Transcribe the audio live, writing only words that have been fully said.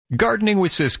Gardening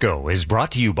with Cisco is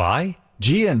brought to you by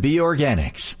G&B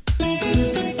Organics.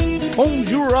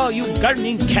 Bonjour, all you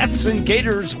gardening cats and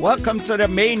gators. Welcome to the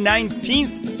May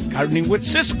 19th Gardening with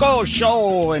Cisco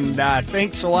show. And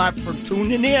thanks a lot for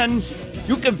tuning in.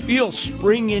 You can feel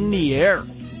spring in the air.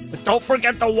 But don't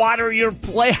forget to water your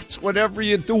plants. Whatever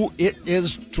you do, it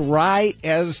is dry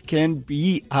as can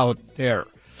be out there.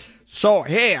 So,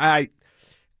 hey,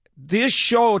 this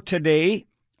show today,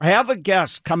 I have a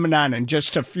guest coming on in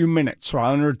just a few minutes, so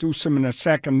I'll introduce him in a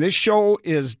second. This show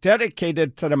is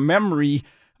dedicated to the memory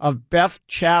of Beth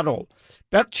Chatto.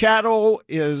 Beth Chatto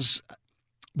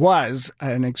was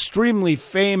an extremely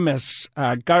famous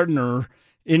gardener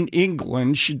in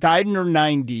England. She died in her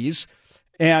 90s,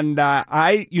 and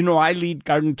I lead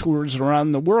garden tours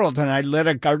around the world, and I led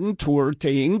a garden tour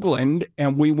to England,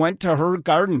 and we went to her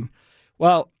garden.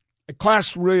 Well, it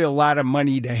costs really a lot of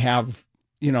money to have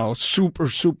super,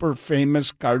 super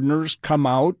famous gardeners come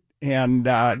out and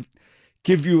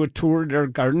give you a tour of their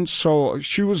garden. So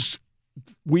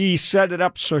we set it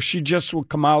up so she just would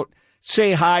come out,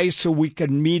 say hi so we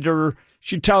could meet her.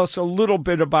 She'd tell us a little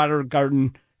bit about her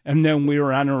garden, and then we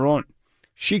were on our own.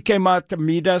 She came out to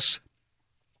meet us.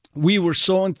 We were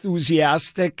so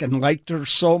enthusiastic and liked her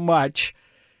so much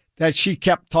that she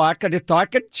kept talking and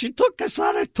talking. She took us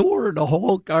on a tour of the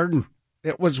whole garden.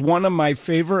 It was one of my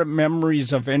favorite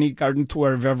memories of any garden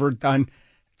tour I've ever done.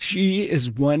 She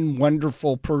is one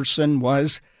wonderful person,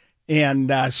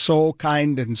 and so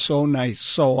kind and so nice.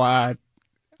 So,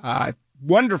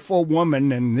 wonderful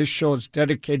woman, and this show is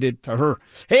dedicated to her.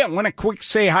 Hey, I want to quick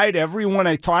say hi to everyone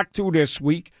I talked to this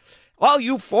week. All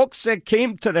you folks that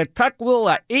came to the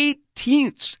Tukwila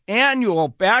 18th Annual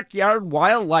Backyard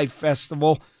Wildlife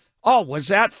Festival. Oh, was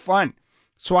that fun?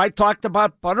 So I talked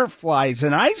about butterflies,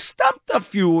 and I stumped a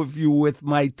few of you with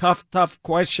my tough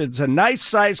questions. A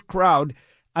nice-sized crowd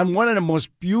on one of the most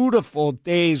beautiful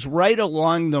days right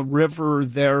along the river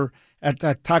there at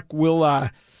the Tukwila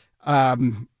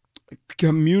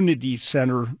Community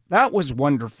Center. That was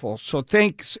wonderful. So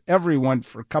thanks, everyone,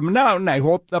 for coming out, and I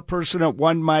hope the person that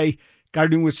won my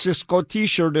Gardening with Cisco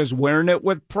T-shirt is wearing it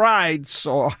with pride.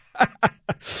 So,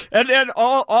 and then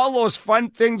all those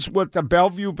fun things with the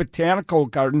Bellevue Botanical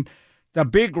Garden, the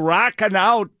big Rockin'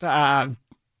 Out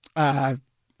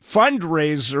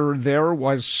fundraiser there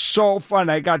was so fun.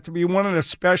 I got to be one of the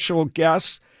special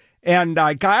guests, and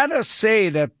I gotta say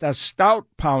that the Stout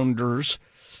Pounders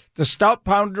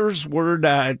were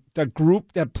the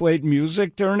group that played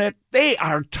music during it. They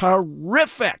are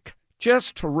terrific,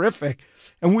 just terrific.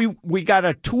 And we got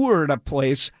a tour of the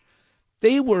place.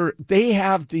 They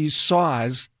have these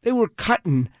saws. They were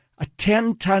cutting a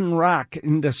 10-ton rock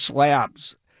into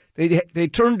slabs. They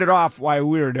turned it off while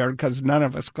we were there because none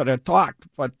of us could have talked.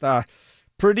 But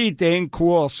pretty dang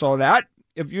cool. So that,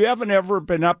 if you haven't ever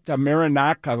been up to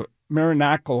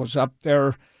Marinaco's up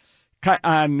there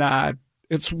on,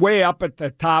 it's way up at the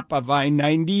top of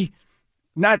I-90.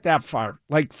 Not that far,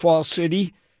 like Fall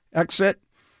City exit.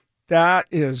 That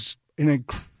is an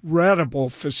incredible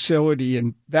facility,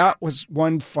 and that was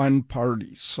one fun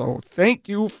party. So thank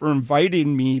you for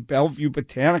inviting me, Bellevue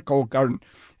Botanical Garden.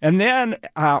 And then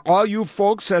all you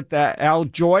folks at the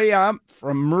Aljoya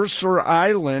from Mercer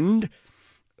Island,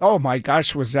 oh my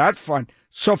gosh, was that fun.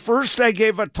 So first I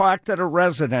gave a talk to the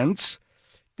residents.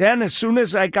 Then as soon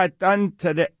as I got done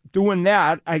doing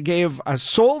that, I gave a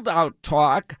sold-out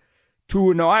talk to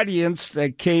an audience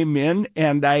that came in,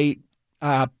 and I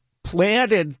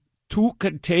planted 2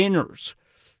 containers,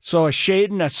 so a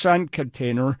shade and a sun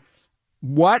container.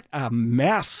 What a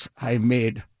mess I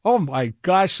made. Oh, my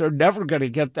gosh, they're never going to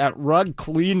get that rug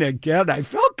clean again. I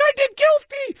felt kind of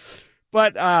guilty,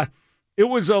 but it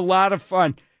was a lot of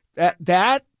fun.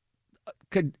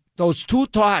 Those 2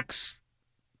 talks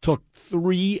took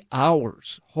 3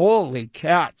 hours. Holy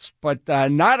cats, but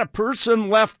not a person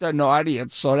left in the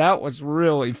audience, so that was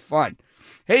really fun.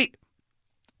 Hey,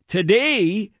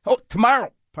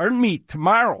 tomorrow,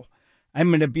 I'm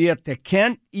going to be at the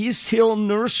Kent East Hill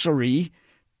Nursery.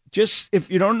 Just, if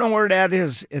you don't know where that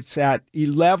is, it's at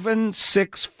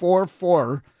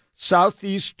 11644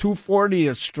 Southeast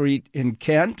 240th Street in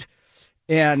Kent.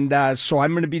 And so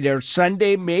I'm going to be there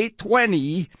Sunday, May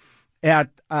 20 at,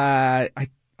 I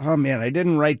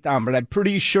didn't write down, but I'm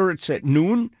pretty sure it's at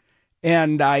noon.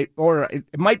 And it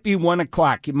might be 1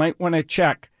 o'clock. You might want to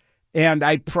check. And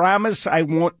I promise I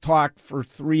won't talk for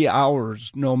 3 hours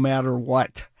no matter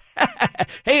what.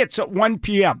 Hey, it's at 1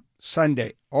 p.m.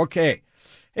 Sunday. Okay.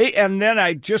 Hey, and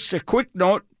then just a quick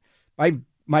note,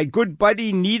 my good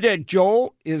buddy Nita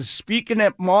Joe is speaking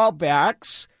at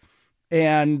Malbach's,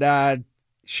 and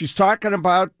she's talking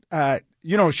about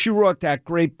she wrote that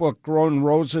great book, Growing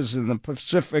Roses in the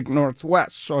Pacific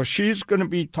Northwest. So she's going to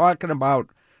be talking about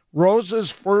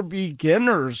roses for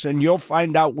beginners, and you'll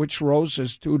find out which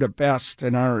roses do the best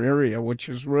in our area, which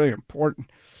is really important.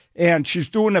 And she's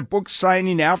doing a book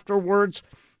signing afterwards.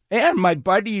 And my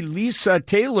buddy Lisa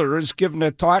Taylor is giving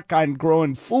a talk on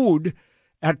growing food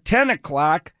at 10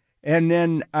 o'clock, and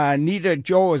then Nita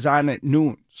Joe is on at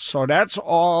noon. So that's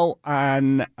all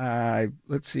on,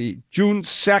 June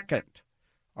 2nd.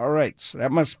 All right, so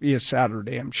that must be a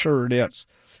Saturday. I'm sure it is.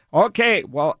 Okay,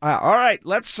 well, all right,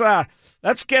 let's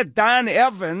get Don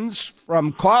Evans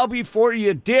from Call Before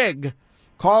You Dig.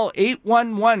 Call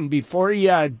 811 before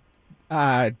you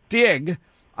dig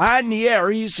on the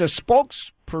air. He's a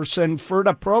spokesperson for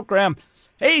the program.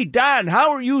 Hey, Don,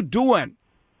 how are you doing?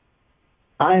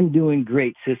 I'm doing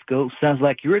great, Cisco. Sounds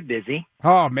like you're busy.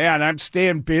 Oh, man, I'm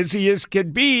staying busy as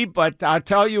can be, but I'll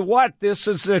tell you what, this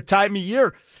is the time of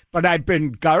year. But I've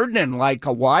been gardening like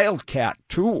a wildcat,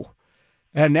 too.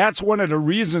 And that's one of the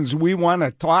reasons we want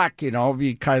to talk,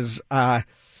 because I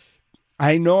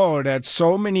know that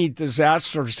so many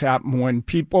disasters happen when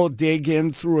people dig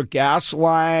in through a gas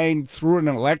line, through an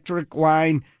electric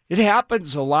line. It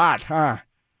happens a lot, huh?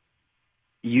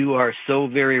 You are so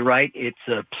very right. It's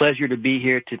a pleasure to be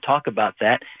here to talk about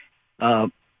that.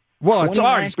 Well, it's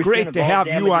always great to have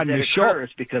you on the show.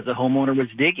 Because a homeowner was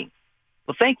digging.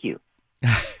 Well, thank you.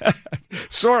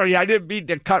 Sorry, I didn't mean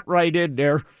to cut right in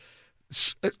there.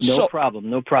 No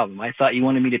problem. I thought you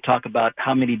wanted me to talk about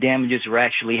how many damages are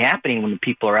actually happening when the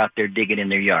people are out there digging in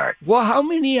their yard. Well, how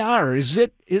many are? Does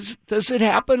it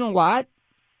happen a lot?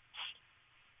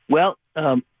 Well,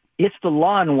 it's the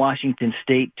law in Washington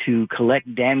State to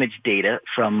collect damage data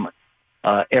from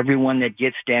everyone that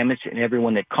gets damaged and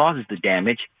everyone that causes the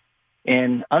damage.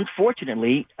 And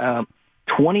unfortunately,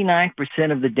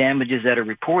 29% of the damages that are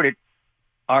reported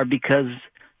are because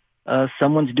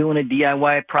someone's doing a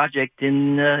DIY project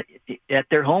at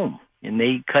their home, and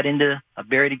they cut into a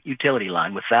buried utility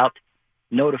line without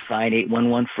notifying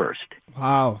 811 first.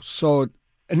 Wow. So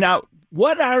now,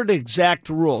 what are the exact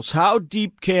rules? How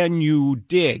deep can you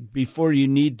dig before you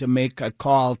need to make a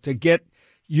call to get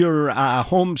your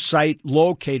home site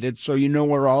located so you know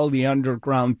where all the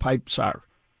underground pipes are?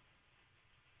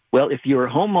 Well, if you're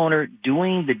a homeowner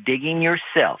doing the digging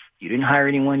yourself, you didn't hire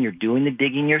anyone, you're doing the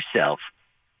digging yourself,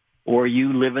 or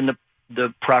you live in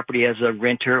the property as a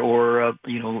renter or a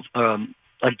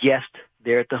guest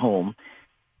there at the home,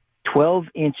 12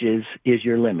 inches is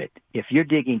your limit. If you're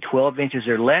digging 12 inches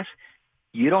or less,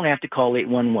 you don't have to call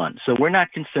 811. So we're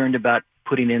not concerned about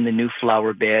putting in the new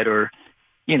flower bed or,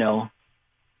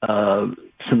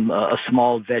 a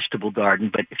small vegetable garden.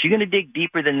 But if you're going to dig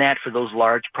deeper than that for those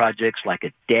large projects like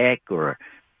a deck or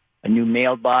a new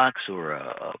mailbox or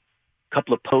a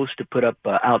couple of posts to put up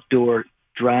outdoor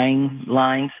drying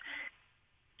lines,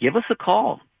 give us a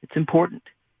call. It's important.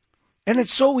 And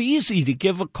it's so easy to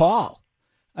give a call.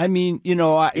 I mean,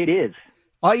 it is.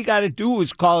 All you got to do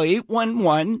is call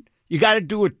 811. You got to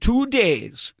do it 2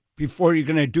 days before you're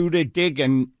going to do the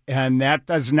digging, and that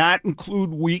does not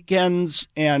include weekends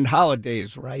and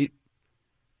holidays, right?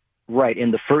 Right,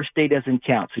 and the first day doesn't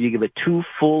count. So you give a 2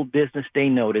 full business day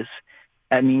notice.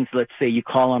 That means, let's say you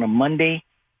call on a Monday.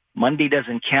 Monday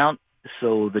doesn't count,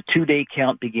 so the 2-day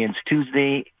count begins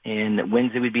Tuesday, and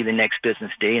Wednesday would be the next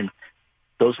business day, and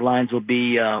those lines will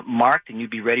be marked, and you'd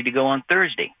be ready to go on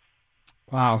Thursday.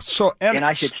 Wow. So, and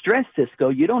I should stress, Cisco,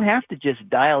 you don't have to just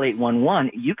dial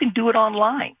 811. You can do it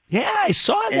online. Yeah, I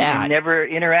saw that. And never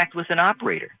interact with an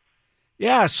operator.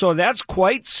 Yeah, so that's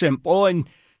quite simple. And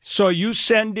so you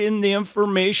send in the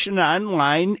information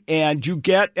online, and you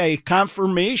get a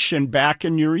confirmation back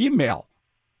in your email.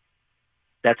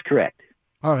 That's correct.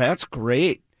 Oh, that's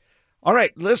great. All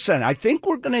right, listen, I think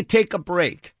we're going to take a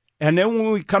break. And then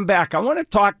when we come back, I want to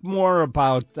talk more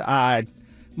about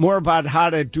how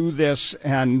to do this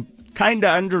and kind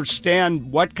of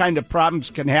understand what kind of problems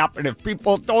can happen if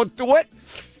people don't do it.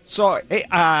 So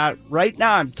right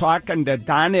now I'm talking to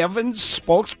Don Evans,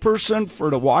 spokesperson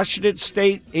for the Washington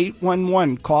State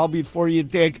 811. Call before you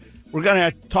dig. We're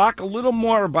going to talk a little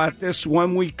more about this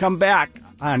when we come back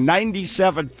on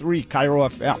 97.3 KIRO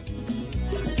FM.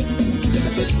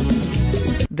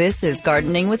 This is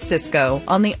Gardening with Cisco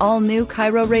on the all-new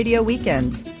KIRO Radio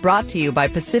Weekends, brought to you by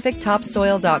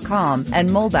PacificTopsoil.com and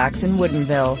Molbach's in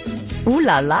Woodinville. Ooh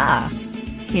la la!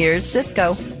 Here's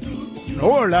Cisco.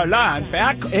 Oh la la! I'm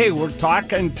back. Hey, we're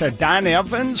talking to Don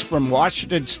Evans from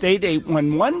Washington State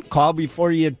 811. Call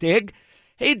before you dig.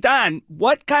 Hey Don,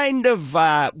 what kind of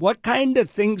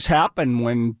things happen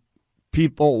when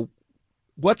people?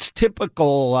 What's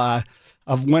typical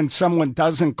of when someone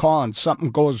doesn't call and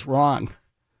something goes wrong?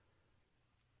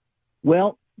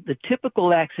 Well, the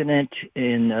typical accident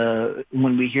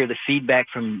when we hear the feedback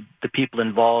from the people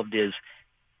involved is,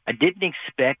 I didn't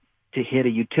expect to hit a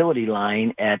utility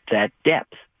line at that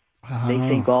depth. They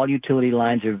think all utility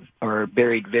lines are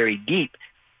buried very deep.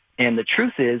 And the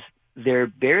truth is, they're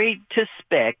buried to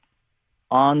spec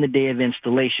on the day of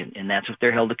installation, and that's what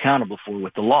they're held accountable for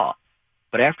with the law.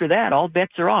 But after that, all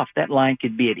bets are off. That line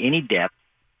could be at any depth,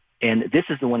 and this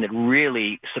is the one that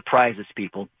really surprises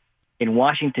people. In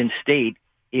Washington State,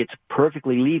 it's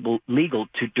perfectly legal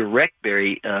to direct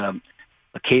bury a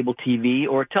cable TV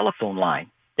or a telephone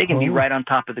line. They can be right on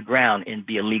top of the ground and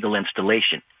be a legal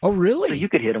installation. Oh, really? So you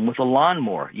could hit them with a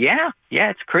lawnmower. Yeah,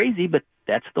 it's crazy, but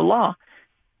that's the law.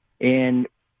 And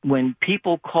when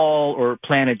people call or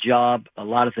plan a job, a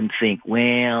lot of them think,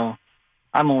 well,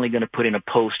 I'm only going to put in a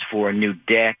post for a new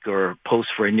deck or a post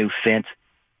for a new fence.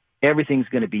 Everything's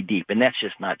going to be deep, and that's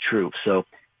just not true. So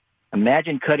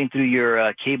imagine cutting through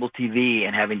your cable TV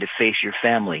and having to face your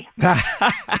family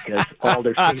because all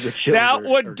their favorite shows that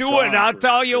would do it. I'll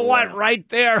tell you what, right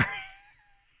there.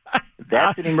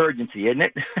 That's an emergency, isn't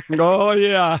it? Oh,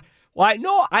 yeah. Well, I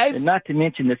know and not to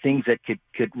mention the things that could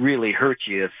really hurt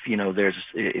you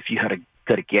if you had to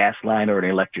cut a gas line or an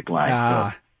electric line.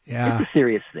 So it's a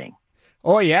serious thing.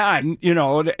 Oh, yeah. And,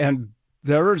 and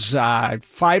there's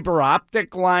fiber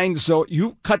optic lines. So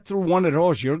you cut through one of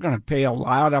those, you're going to pay a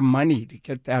lot of money to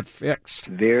get that fixed.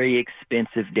 Very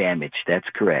expensive damage. That's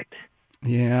correct.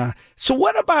 Yeah. So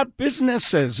what about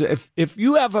businesses? If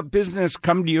you have a business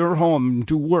come to your home and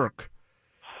do work,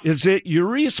 is it your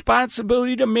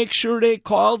responsibility to make sure they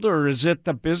called, or is it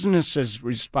the business's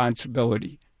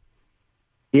responsibility?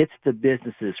 It's the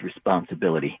business's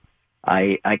responsibility.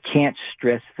 I can't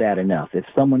stress that enough. If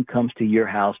someone comes to your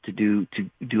house to do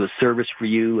a service for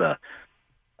you,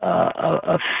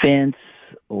 a fence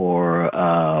or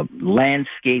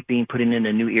landscaping, putting in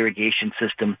a new irrigation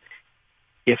system,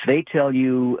 if they tell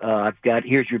you,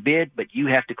 here's your bid, but you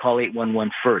have to call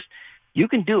 811 first, you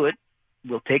can do it.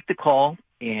 We'll take the call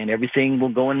and everything will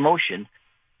go in motion.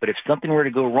 But if something were to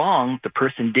go wrong, the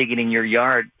person digging in your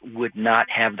yard would not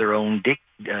have their own dig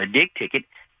ticket,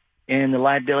 and the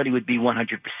liability would be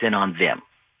 100% on them.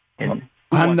 And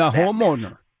on the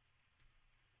homeowner.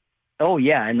 Oh,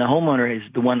 yeah, and the homeowner is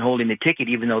the one holding the ticket,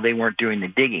 even though they weren't doing the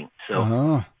digging.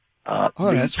 So the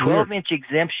 12-inch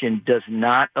exemption does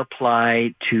not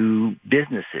apply to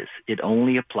businesses. It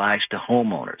only applies to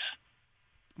homeowners.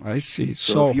 I see.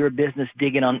 So if you're a business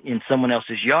digging in someone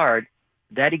else's yard,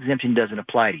 that exemption doesn't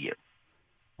apply to you.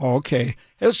 Okay.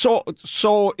 So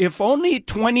if only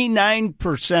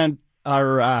 29%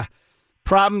 are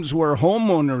problems where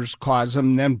homeowners cause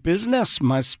them, then business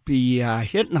must be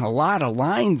hitting a lot of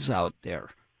lines out there.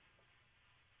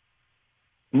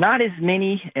 Not as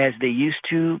many as they used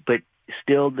to, but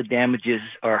still the damages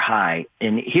are high.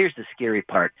 And here's the scary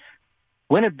part.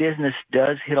 When a business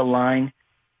does hit a line,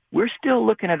 we're still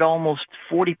looking at almost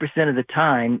 40% of the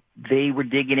time they were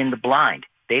digging in the blind.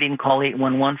 They didn't call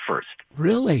 811 first.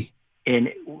 Really?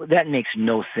 And that makes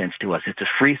no sense to us. It's a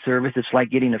free service. It's like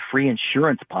getting a free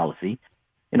insurance policy.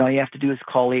 And all you have to do is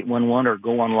call 811 or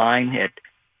go online at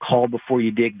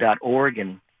callbeforeyoudig.org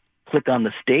and click on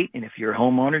the state. And if you're a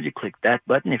homeowner, you click that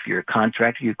button. If you're a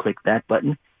contractor, you click that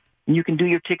button. And you can do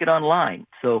your ticket online.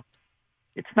 So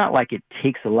it's not like it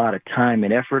takes a lot of time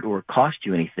and effort or cost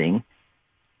you anything.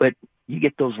 But you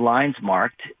get those lines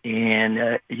marked,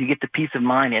 and you get the peace of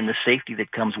mind and the safety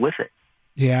that comes with it.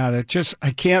 Yeah,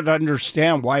 I can't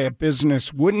understand why a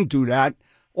business wouldn't do that,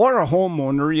 or a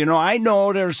homeowner. I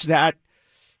know there's that.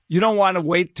 You don't want to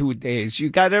wait 2 days.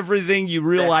 You got everything. You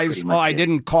realize, I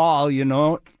didn't call.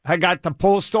 I got the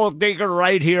postal digger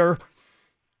right here,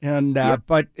 and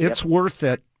but it's worth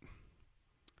it.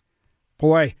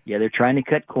 Boy. Yeah, they're trying to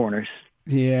cut corners.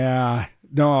 Yeah.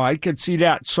 No, I could see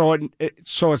that. So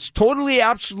it's totally,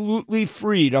 absolutely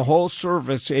free, the whole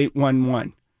service,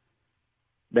 811.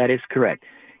 That is correct.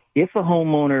 If a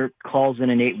homeowner calls in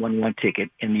an 811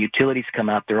 ticket and the utilities come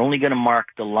out, they're only going to mark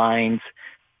the lines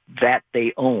that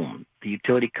they own. The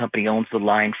utility company owns the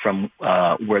line from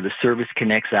where the service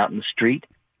connects out in the street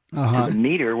to the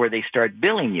meter where they start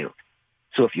billing you.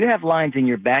 So if you have lines in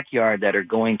your backyard that are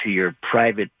going to your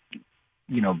private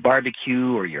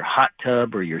barbecue or your hot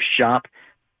tub or your shop,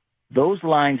 those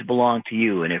lines belong to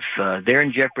you. And if they're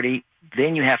in jeopardy,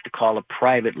 then you have to call a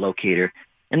private locator,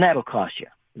 and that'll cost you.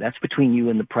 That's between you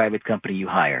and the private company you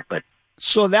hire. But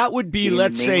so that would be,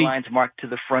 let's say, lines marked to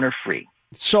the front are free.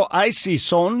 So I see.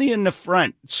 So only in the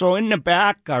front. So in the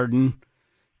back garden,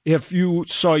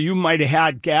 you might have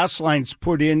had gas lines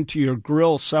put into your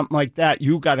grill, something like that,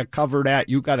 you got to cover that.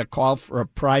 You got to call for a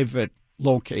private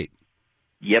locate.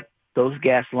 Yep, those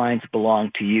gas lines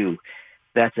belong to you.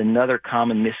 That's another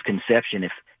common misconception.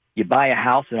 If you buy a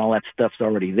house and all that stuff's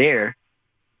already there,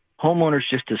 homeowners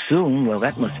just assume, well,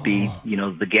 that must be,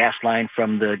 the gas line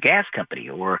from the gas company,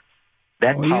 or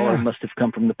that power must have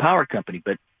come from the power company.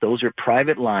 But those are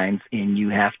private lines, and you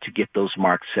have to get those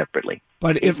marked separately.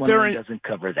 But if doesn't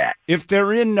cover that. If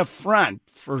they're in the front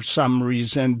for some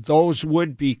reason, those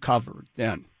would be covered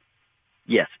then.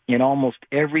 Yes. In almost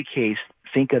every case,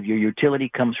 think of your utility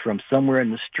comes from somewhere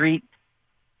in the street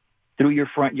through your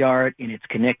front yard, and it's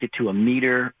connected to a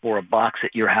meter or a box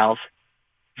at your house.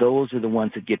 Those are the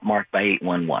ones that get marked by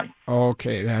 811.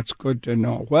 Okay, that's good to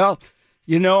know. Well,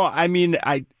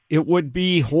 it would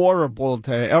be horrible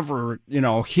to ever,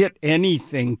 hit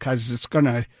anything, because it's going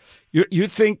to, you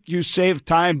think you save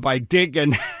time by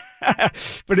digging.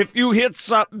 But if you hit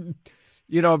something,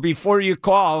 before you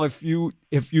call, if you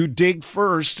dig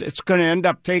first, it's going to end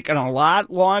up taking a lot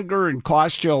longer and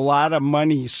cost you a lot of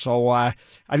money. So I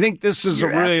think this is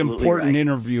You're a really important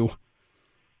interview.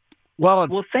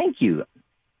 Well, thank you.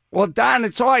 Well, Don,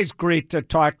 it's always great to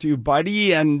talk to you,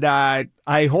 buddy, and I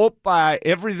hope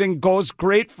everything goes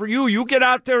great for you. You get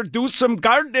out there and do some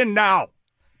gardening now.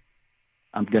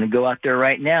 I'm going to go out there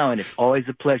right now, and it's always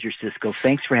a pleasure, Cisco.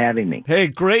 Thanks for having me. Hey,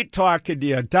 great talking to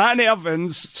you. Don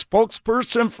Evans,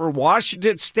 spokesperson for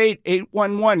Washington State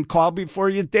 811. Call before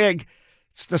you dig.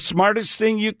 It's the smartest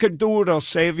thing you could do. It'll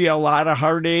save you a lot of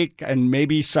heartache and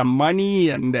maybe some money,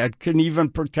 and it can even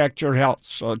protect your health.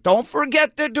 So don't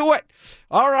forget to do it.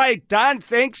 All right, Don,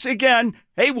 thanks again.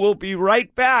 Hey, we'll be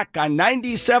right back on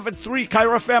 97.3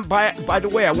 KIRO FM. By the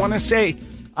way, I want to say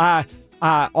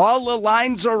all the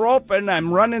lines are open.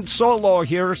 I'm running solo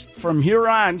here from here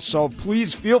on, so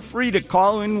please feel free to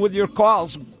call in with your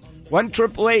calls.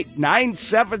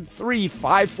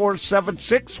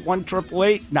 1-888-973-5476,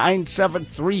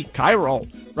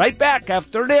 1-888-973-KIRO. Right back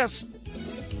after this.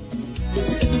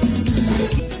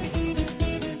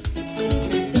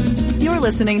 You're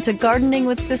listening to Gardening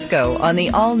with Cisco on the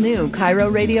all-new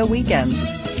KIRO Radio Weekends.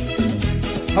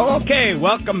 Okay,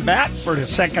 welcome back for the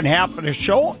second half of the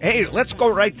show. Hey, let's go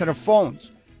right to the phones.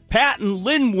 Pat in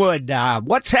Linwood,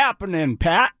 what's happening,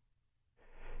 Pat?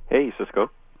 Hey,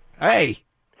 Cisco. Hey.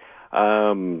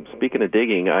 Speaking of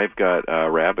digging, I've got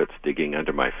rabbits digging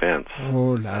under my fence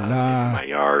in my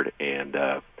yard, and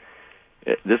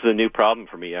this is a new problem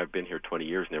for me. I've been here 20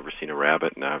 years, never seen a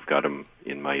rabbit, and I've got them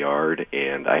in my yard,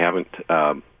 and I haven't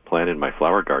planted my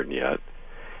flower garden yet.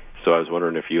 So I was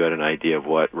wondering if you had an idea of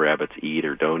what rabbits eat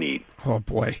or don't eat. Oh,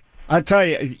 boy. I tell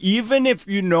you, even if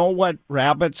you know what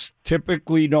rabbits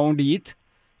typically don't eat,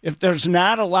 if there's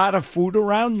not a lot of food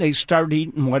around, they start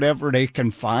eating whatever they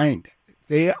can find.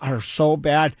 They are so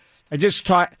bad. I just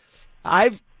thought,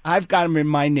 I've got them in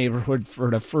my neighborhood for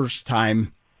the first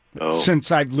time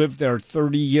since I've lived there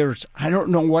 30 years. I don't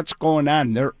know what's going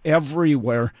on. They're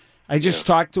everywhere. I just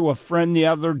talked to a friend the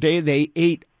other day. They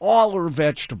ate all her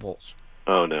vegetables.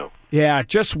 Oh, no. Yeah,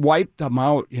 just wiped them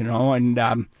out, and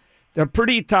they're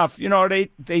pretty tough.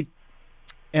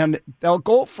 And they'll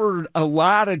go for a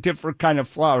lot of different kind of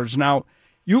flowers. Now,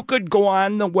 you could go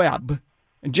on the web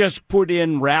and just put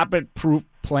in rabbit-proof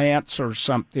plants or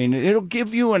something. It'll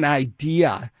give you an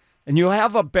idea, and you'll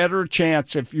have a better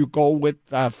chance if you go with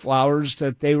flowers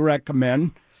that they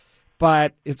recommend.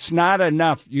 But it's not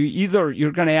enough.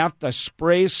 You're going to have to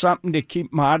spray something to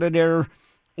keep them out of there,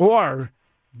 or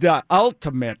the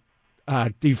ultimate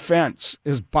defense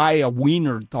is buy a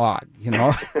wiener dog,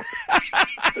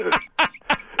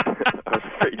 I was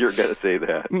afraid you were going to say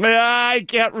that. I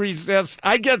can't resist.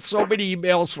 I get so many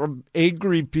emails from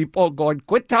angry people going,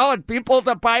 quit telling people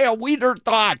to buy a wiener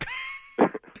dog.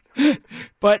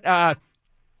 But,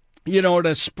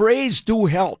 the sprays do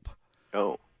help.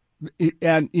 Oh.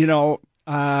 And,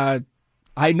 I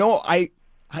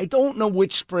don't know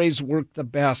which sprays work the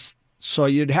best, so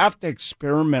you'd have to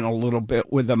experiment a little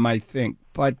bit with them, I think.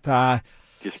 But do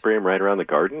you spray them right around the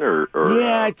garden, or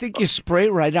yeah, I think you spray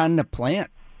right on the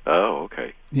plant. Oh,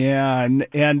 okay. Yeah,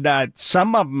 and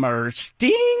some of them are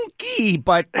stinky,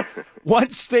 but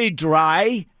once they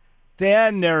dry,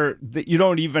 then you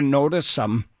don't even notice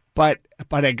them. But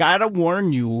I gotta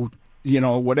warn you,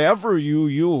 whatever you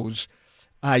use,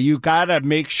 you gotta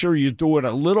make sure you do it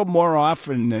a little more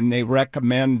often than they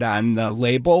recommend on the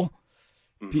label,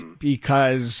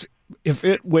 because if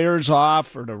it wears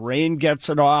off or the rain gets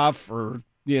it off or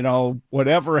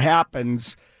whatever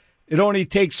happens. It only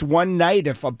takes one night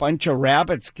if a bunch of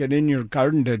rabbits get in your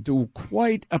garden to do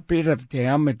quite a bit of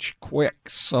damage quick.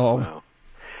 So, wow.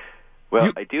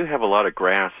 Well, I do have a lot of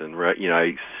grass, and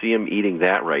I see them eating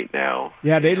that right now.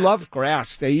 Yeah, they love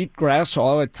grass. They eat grass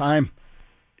all the time.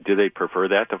 Do they prefer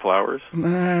that to flowers?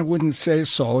 I wouldn't say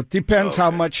so. It depends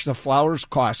how much the flowers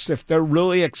cost. If they're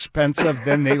really expensive,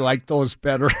 then they like those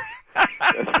better.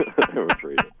 I'm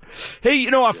afraid. Hey,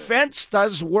 a fence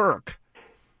does work,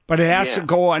 but it has to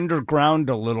go underground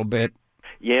a little bit.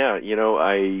 Yeah,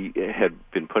 I had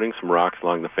been putting some rocks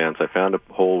along the fence. I found a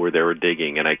hole where they were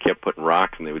digging, and I kept putting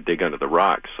rocks, and they would dig under the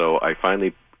rocks. So I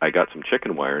got some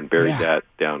chicken wire and buried that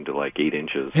down to like 8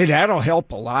 inches. Hey, that'll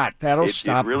help a lot. That'll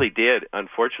stop. It really did.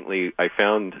 Unfortunately, I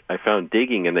found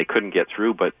digging, and they couldn't get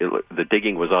through, but the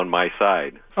digging was on my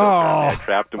side. So I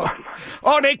trapped them on my...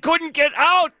 Oh, they couldn't get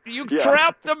out. You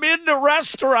trapped them in the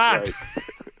restaurant.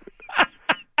 Right.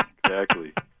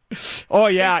 Exactly. Oh,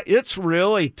 yeah, it's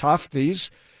really tough, these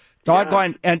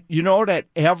doggone. Yeah. And you know that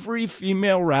every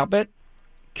female rabbit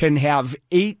can have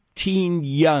 18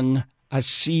 young a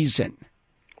season.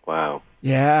 Wow.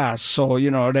 Yeah, so,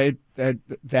 they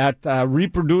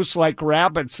reproduce like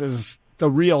rabbits is the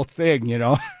real thing,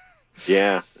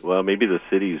 Yeah, well, maybe the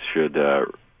cities should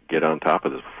get on top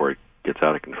of this before it gets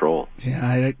out of control.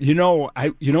 Yeah, you know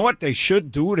what they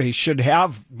should do? They should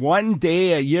have one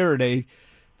day a year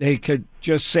they could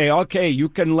just say, okay, you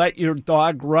can let your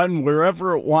dog run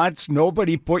wherever it wants.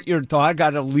 Nobody put your dog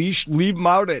on a leash. Leave him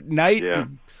out at night. Yeah.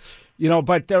 And,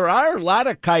 but there are a lot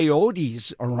of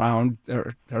coyotes around.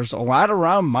 There's a lot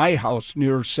around my house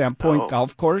near Sandpoint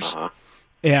Golf Course. Uh-huh.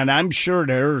 And I'm sure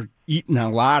they're eating a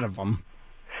lot of them.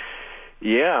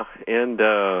 Yeah, and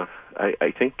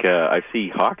I think I see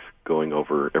hawks going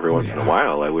over every once in a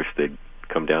while. I wish they'd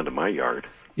come down to my yard.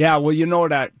 Yeah, well,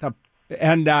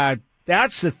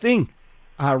 that's the thing.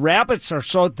 Rabbits are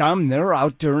so dumb, they're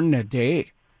out during the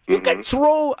day. You can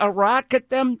throw a rock at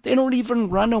them, they don't even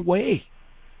run away.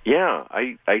 Yeah,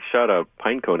 I shot a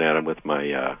pine cone at him with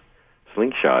my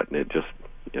slingshot, and it just,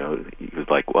 he was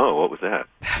like, whoa, what was that?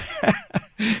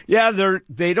 Yeah,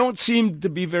 they don't seem to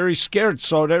be very scared,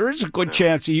 so there is a good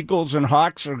chance eagles and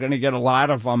hawks are going to get a lot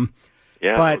of them.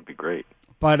 Yeah, that would be great.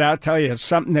 But I'll tell you,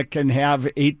 something that can have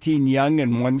 18 young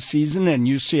in one season, and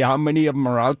you see how many of them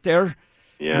are out there.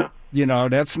 Yeah.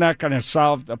 That's not going to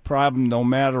solve the problem no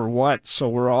matter what. So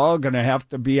we're all going to have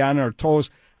to be on our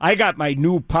toes. I got my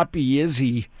new puppy,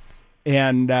 Izzy,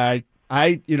 and I'm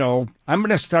going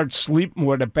to start sleeping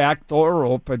with the back door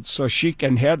open so she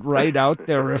can head right out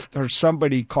there if there's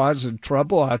somebody causing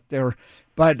trouble out there.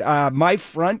 But my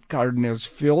front garden is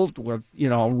filled with,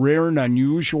 rare and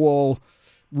unusual,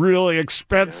 really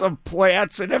expensive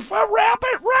plants, and if a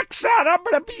rabbit wrecks that, I'm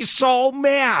going to be so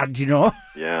mad,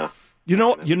 Yeah. You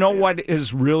know what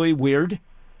is really weird?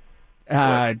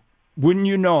 Wouldn't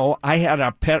you know, I had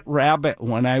a pet rabbit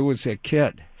when I was a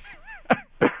kid.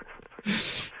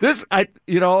 And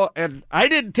I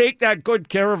didn't take that good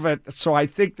care of it, so I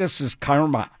think this is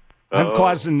karma. I'm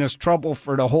causing this trouble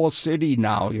for the whole city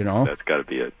now, That's got to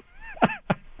be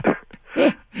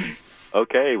it.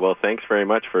 Okay, well, thanks very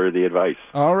much for the advice.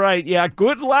 All right, yeah,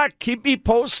 good luck. Keep me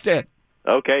posted.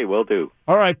 Okay, will do.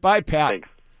 All right, bye, Pat. Thanks.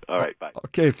 All right, bye.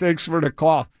 Okay, thanks for the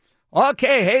call.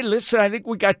 Okay, hey, listen, I think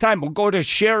we got time. We'll go to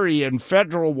Sherry in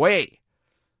Federal Way.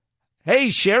 Hey,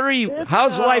 Sherry,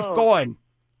 how's life going?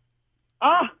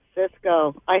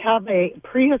 Cisco, I have a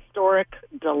prehistoric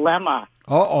dilemma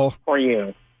for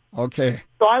you. Okay.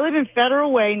 So I live in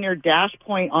Federal Way near Dash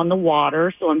Point on the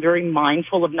water, so I'm very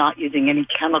mindful of not using any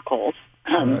chemicals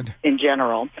in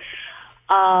general.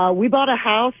 We bought a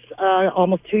house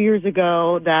almost 2 years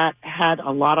ago that had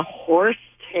a lot of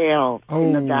horsetail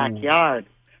in the backyard.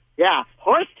 Yeah,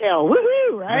 horsetail,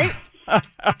 woohoo, right?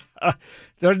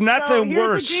 There's nothing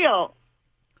worse. Here's the deal.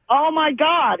 Oh my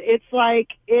God, it's like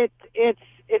it's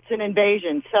an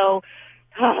invasion. So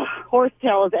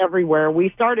horsetail is everywhere. We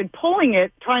started pulling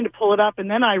it, trying to pull it up, and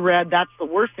then I read that's the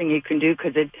worst thing you can do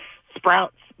because it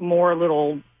sprouts more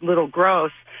little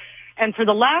growths. And for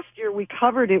the last year, we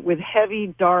covered it with heavy,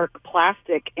 dark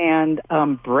plastic and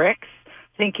bricks,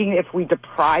 thinking if we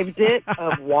deprived it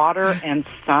of water and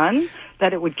sun,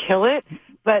 that it would kill it.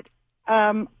 But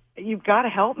you've got to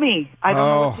help me. I don't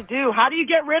know what to do. How do you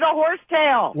get rid of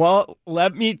horsetail? Well,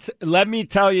 let me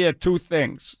tell you two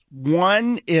things.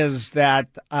 One is that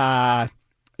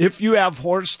if you have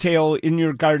horsetail in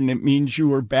your garden, it means you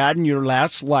were bad in your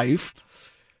last life.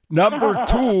 Number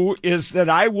two is that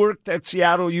I worked at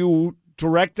Seattle U,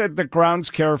 directed the grounds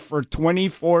care for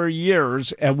 24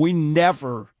 years, and we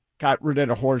never got rid of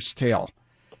the horsetail.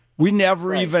 We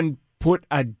never even put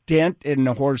a dent in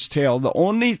the horsetail. The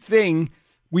only thing,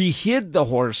 we hid the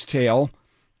horsetail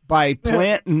by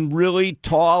planting really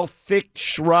tall, thick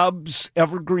shrubs,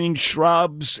 evergreen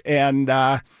shrubs, and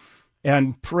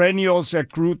and perennials that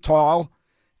grew tall.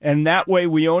 And that way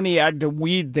we only had to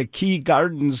weed the key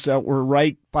gardens that were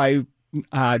right by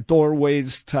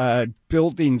doorways to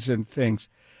buildings and things.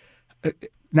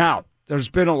 Now, there's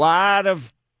been a lot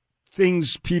of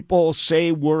things people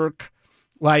say work,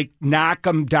 like knock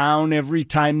them down every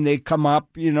time they come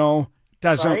up,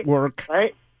 doesn't work.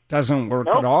 Right. Doesn't work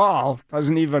at all.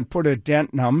 Doesn't even put a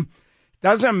dent in them.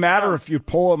 Doesn't matter if you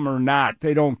pull them or not.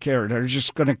 They don't care. They're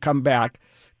just going to come back.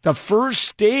 The first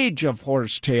stage of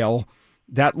horsetail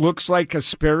that looks like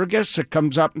asparagus that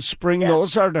comes up in spring,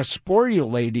 those are the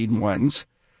sporulating ones.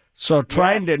 So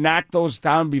trying to knock those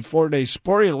down before they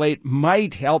sporulate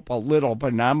might help a little,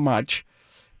 but not much.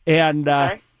 And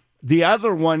the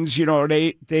other ones,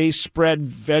 they spread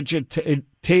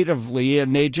vegetatively,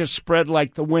 and they just spread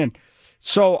like the wind.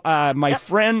 So my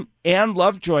friend Ann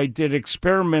Lovejoy did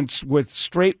experiments with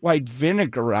straight white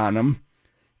vinegar on them,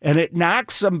 and it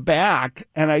knocks them back.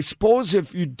 And I suppose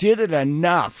if you did it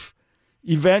enough,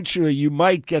 eventually you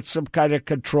might get some kind of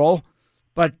control.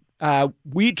 But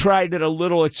we tried it a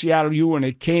little at Seattle U, and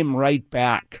it came right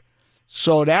back.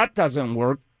 So that doesn't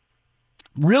work.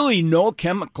 Really, no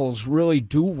chemicals really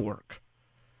do work.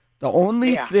 The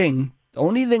only thing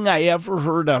I ever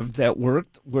heard of that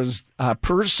worked was a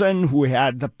person who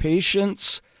had the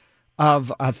patience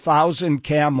of 1,000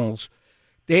 camels.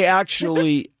 They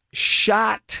actually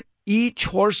shot each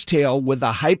horsetail with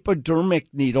a hypodermic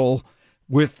needle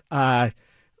with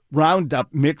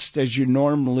Roundup mixed as you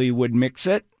normally would mix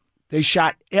it. They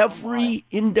shot every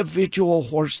individual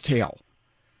horsetail.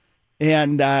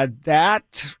 And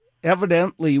that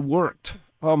evidently worked.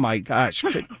 Oh, my gosh.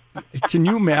 Can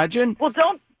you imagine? Well,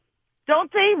 don't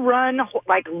they run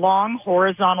like long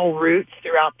horizontal roots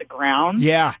throughout the ground?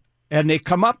 Yeah, and they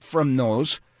come up from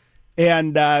those.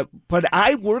 And but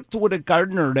I worked with a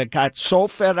gardener that got so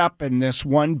fed up in this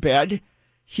one bed,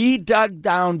 he dug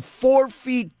down 4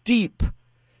 feet deep,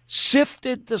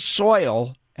 sifted the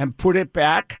soil, and put it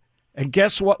back. And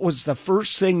guess what was the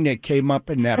first thing that came up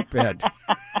in that bed?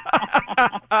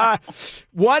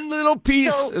 One little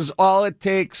piece is all it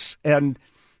takes. And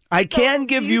I can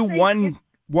give you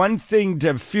one thing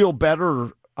to feel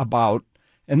better about,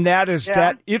 and that is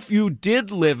that if you did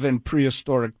live in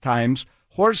prehistoric times,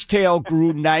 horsetail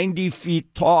grew 90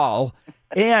 feet tall,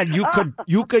 and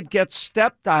you could get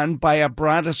stepped on by a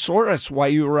brontosaurus while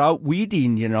you were out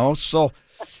weeding, So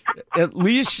at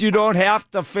least you don't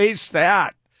have to face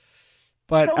that.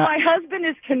 But so my husband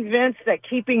is convinced that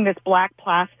keeping this black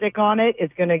plastic on it is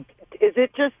going to. Is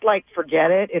it just like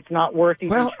forget it? It's not worth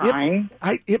even trying.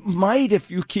 It might if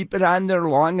you keep it on there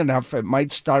long enough. It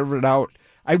might starve it out.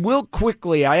 I will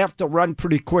quickly. I have to run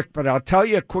pretty quick, but I'll tell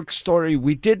you a quick story.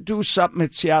 We did do something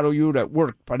at Seattle U that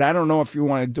worked, but I don't know if you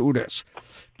want to do this.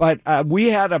 But we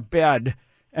had a bed,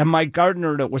 and my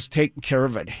gardener that was taking care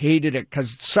of it hated it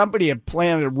because somebody had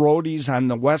planted roadies on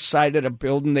the west side of the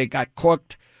building. They got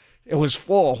cooked. It was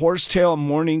full of horsetail and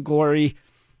morning glory.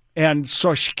 And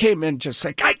so she came in just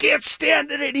like, I can't stand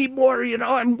it anymore,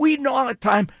 I'm weeding all the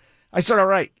time. I said, all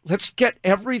right, let's get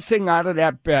everything out of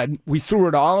that bed. We threw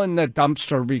it all in the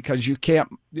dumpster because you can't,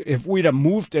 if we'd have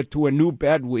moved it to a new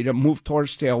bed, we'd have moved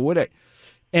horsetail with it.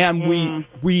 And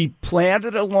we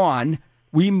planted a lawn.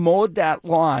 We mowed that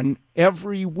lawn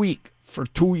every week for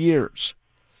 2 years.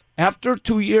 After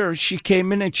 2 years, she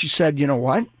came in and she said, you know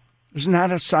what? There's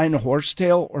not a sign of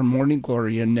horsetail or morning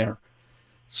glory in there.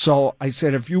 So I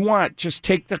said, if you want, just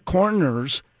take the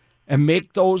corners and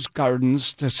make those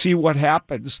gardens to see what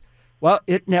happens. Well,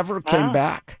 it never came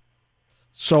back.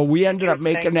 So we ended up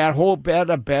making that whole bed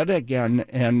a bed again,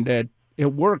 and it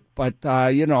worked. But,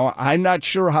 I'm not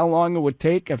sure how long it would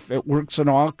take if it works in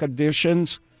all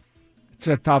conditions. It's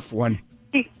a tough one.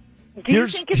 Do you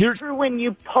think it's true when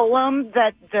you pull them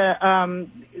that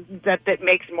that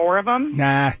makes more of them?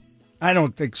 Nah, I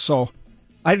don't think so.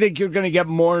 I think you're going to get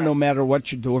more no matter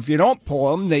what you do. If you don't pull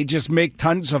them, they just make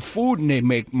tons of food and they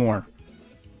make more.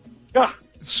 Ugh.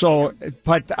 So,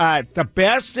 but the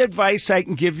best advice I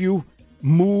can give you,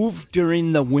 move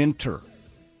during the winter.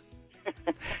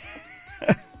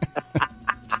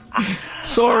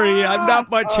 Sorry, I'm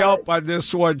not much help on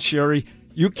this one, Sherry.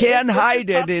 You can hide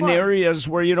it in areas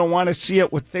where you don't want to see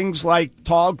it with things like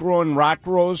tall-growing rock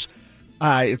rose.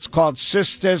 It's called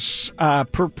Cistus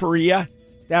purpurea.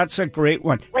 That's a great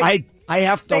one. Wait, I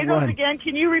have to run. Say those again.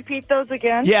 Can you repeat those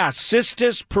again? Yeah,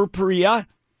 Cistus purpurea.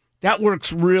 That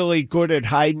works really good at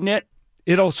hiding it.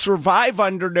 It'll survive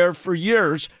under there for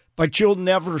years, but you'll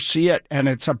never see it. And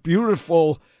it's a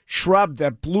beautiful shrub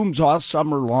that blooms all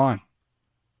summer long.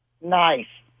 Nice.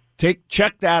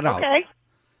 Check that out. Okay.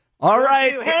 All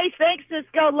right. Hey, thanks,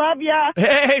 Cisco. Love ya.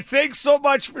 Hey, thanks so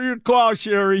much for your call,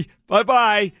 Sherry.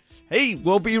 Bye-bye. Hey,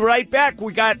 we'll be right back.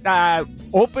 We got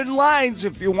open lines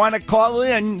if you want to call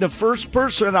in. The first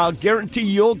person, I'll guarantee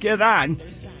you'll get on.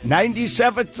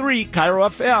 97.3 Cairo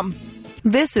FM.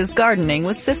 This is Gardening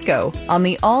with Cisco on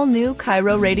the all-new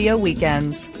Cairo Radio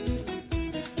Weekends.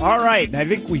 All right, I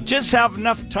think we just have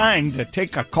enough time to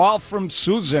take a call from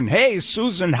Susan. Hey,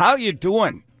 Susan, how you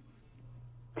doing?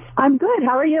 I'm good.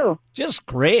 How are you? Just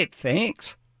great,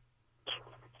 thanks.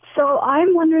 So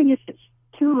I'm wondering if it's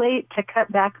too late to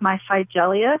cut back my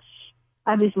Phygelius.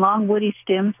 I have these long woody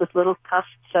stems with little tufts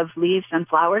of leaves and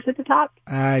flowers at the top.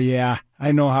 Yeah,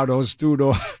 I know how those do,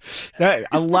 though.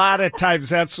 A lot of times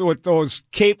that's what those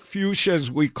Cape fuchsias,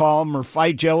 we call them, or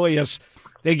Phygelius,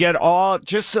 they get all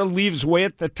just the leaves way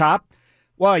at the top.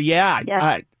 Well,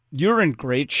 yeah. You're in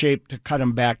great shape to cut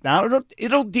them back now.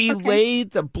 It'll delay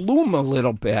the bloom a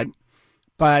little bit,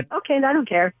 but... Okay, I don't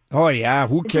care. Oh, yeah,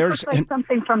 who cares? It looks like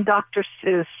something from Dr.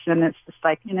 Seuss, and it's just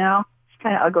like, it's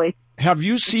kind of ugly. Have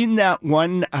you seen that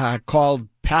one called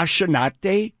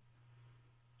Passionate?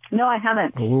 No, I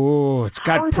haven't. Oh, it's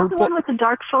got is purple... that the one with the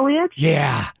dark foliage?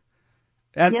 Yeah.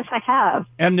 Yes, I have.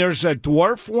 And there's a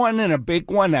dwarf one and a big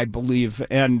one, I believe,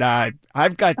 and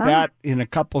I've got that in a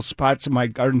couple spots in my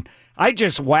garden. I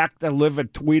just whacked a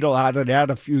livid tweedle out of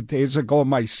that a few days ago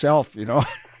myself,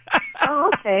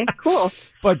 Oh, okay, cool.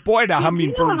 But boy, the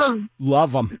hummingbirds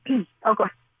love them. Oh, go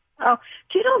ahead. Oh,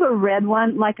 do you know the red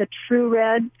one, like a true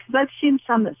red? Because I've seen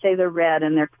some that say they're red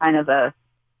and they're kind of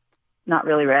not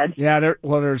really red. Yeah,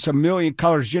 there's a million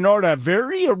colors. The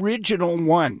very original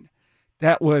one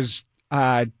that was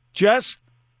just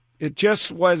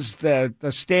was the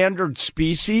standard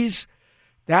species.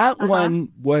 That one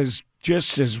was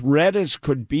just as red as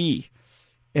could be.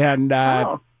 And,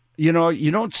 you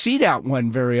don't see that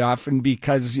one very often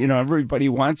because, everybody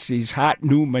wants these hot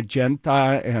new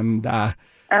magenta and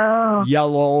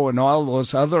yellow and all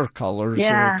those other colors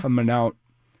that are coming out.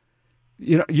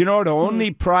 The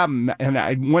only problem, and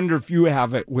I wonder if you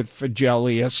have it with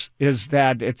Phygelius, is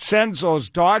that it sends those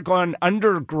doggone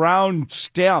underground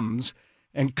stems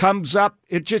and comes up.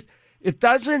 It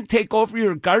doesn't take over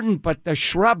your garden, but the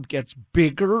shrub gets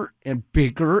bigger and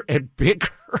bigger and bigger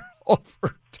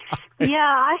over time. Yeah,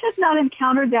 I have not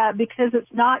encountered that because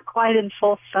it's not quite in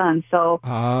full sun. So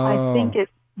I think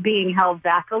it's being held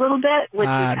back a little bit, which is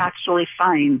actually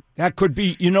fine. That could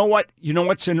be. You know what? You know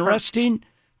what's interesting?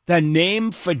 The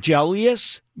name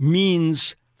Phygelius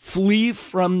means flee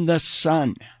from the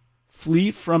sun.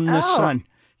 Flee from the sun.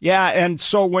 Yeah, and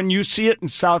so when you see it in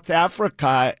South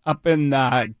Africa, up in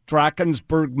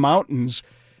Drakensberg Mountains,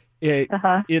 it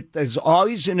is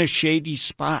always in a shady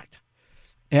spot.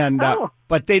 And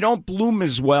but they don't bloom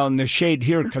as well in the shade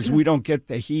here because we don't get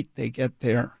the heat they get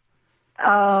there.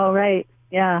 Oh, right,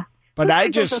 yeah. But I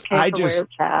just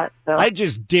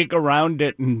dig around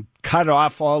it and cut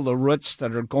off all the roots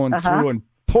that are going through and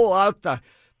pull out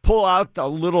the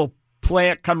little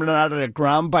plant coming out of the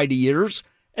ground by the ears.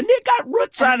 And they got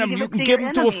roots on them. You can give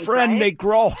them to a friend. Right? They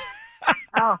grow.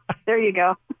 Oh, there you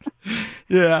go.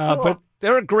 Yeah, cool. But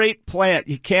they're a great plant.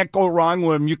 You can't go wrong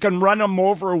with them. You can run them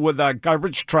over with a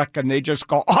garbage truck, and they just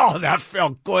go, oh, that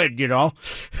felt good, Oh,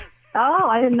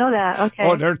 I didn't know that. Okay.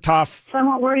 Oh, they're tough. So I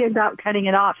won't worry about cutting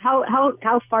it off.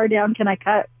 How far down can I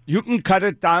cut? You can cut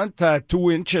it down to 2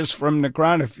 inches from the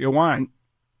ground if you want.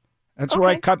 That's where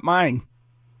I cut mine.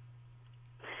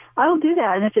 I'll do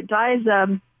that. And if it dies...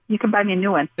 you can buy me a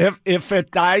new one. If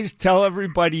it dies, tell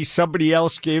everybody somebody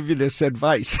else gave you this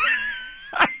advice.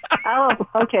 Oh,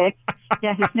 okay.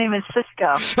 Yeah, his name is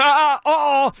Cisco.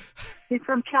 He's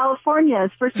from California.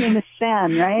 His first name is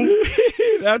San, right?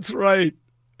 That's right.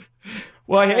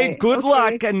 Well, hey, good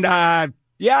luck. And, I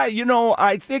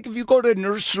think if you go to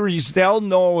nurseries, they'll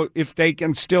know if they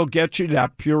can still get you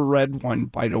that pure red one,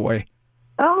 by the way.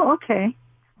 Oh, okay.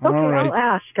 Okay, right. I'll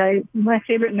ask. My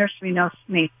favorite nursery knows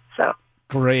me, so...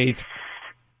 Great.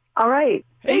 All right.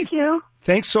 Thank you.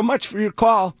 Thanks so much for your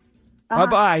call.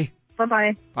 Bye-bye.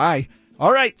 Bye-bye. Bye.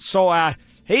 All right. So,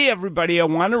 hey, everybody, I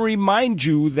want to remind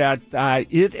you that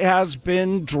it has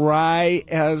been dry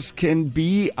as can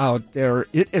be out there.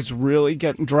 It is really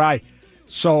getting dry.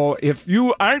 So if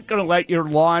you aren't going to let your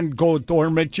lawn go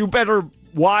dormant, you better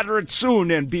water it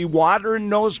soon and be watering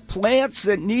those plants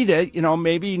that need it.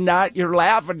 Maybe not your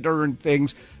lavender and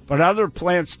things, but other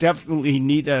plants definitely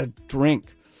need a drink.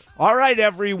 All right,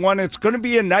 everyone, it's going to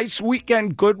be a nice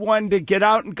weekend, good one to get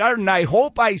out and garden. I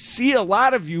hope I see a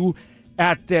lot of you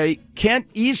at the Kent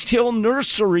East Hill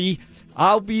Nursery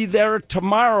I'll be there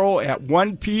tomorrow at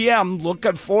 1 p.m.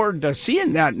 Looking forward to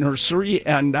seeing that nursery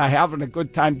and having a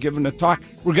good time giving a talk.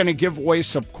 We're going to give away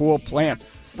some cool plants.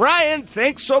 Brian,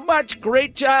 thanks so much.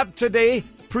 Great job today.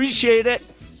 Appreciate it.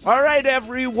 All right,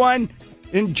 everyone.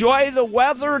 Enjoy the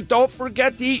weather. Don't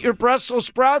forget to eat your Brussels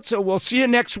sprouts, and we'll see you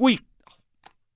next week.